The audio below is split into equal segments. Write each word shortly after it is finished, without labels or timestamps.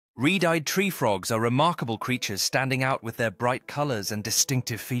Reed-eyed tree frogs are remarkable creatures standing out with their bright colors and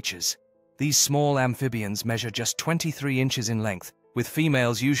distinctive features. These small amphibians measure just 23 inches in length, with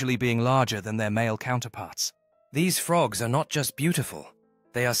females usually being larger than their male counterparts. These frogs are not just beautiful.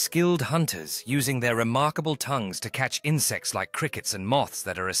 They are skilled hunters, using their remarkable tongues to catch insects like crickets and moths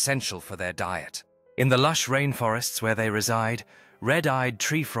that are essential for their diet. In the lush rainforests where they reside, red-eyed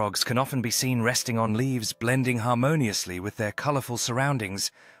tree frogs can often be seen resting on leaves, blending harmoniously with their colorful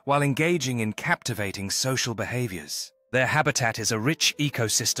surroundings while engaging in captivating social behaviors. Their habitat is a rich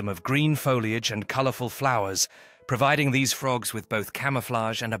ecosystem of green foliage and colorful flowers, providing these frogs with both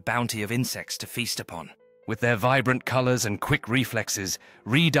camouflage and a bounty of insects to feast upon. With their vibrant colors and quick reflexes,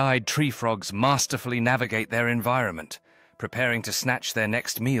 reed-eyed tree frogs masterfully navigate their environment, preparing to snatch their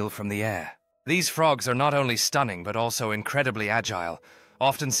next meal from the air. These frogs are not only stunning but also incredibly agile,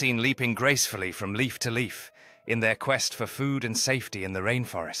 often seen leaping gracefully from leaf to leaf in their quest for food and safety in the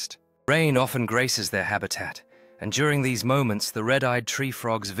rainforest. Rain often graces their habitat, and during these moments the red-eyed tree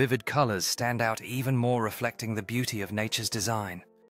frog's vivid colors stand out even more, reflecting the beauty of nature's design.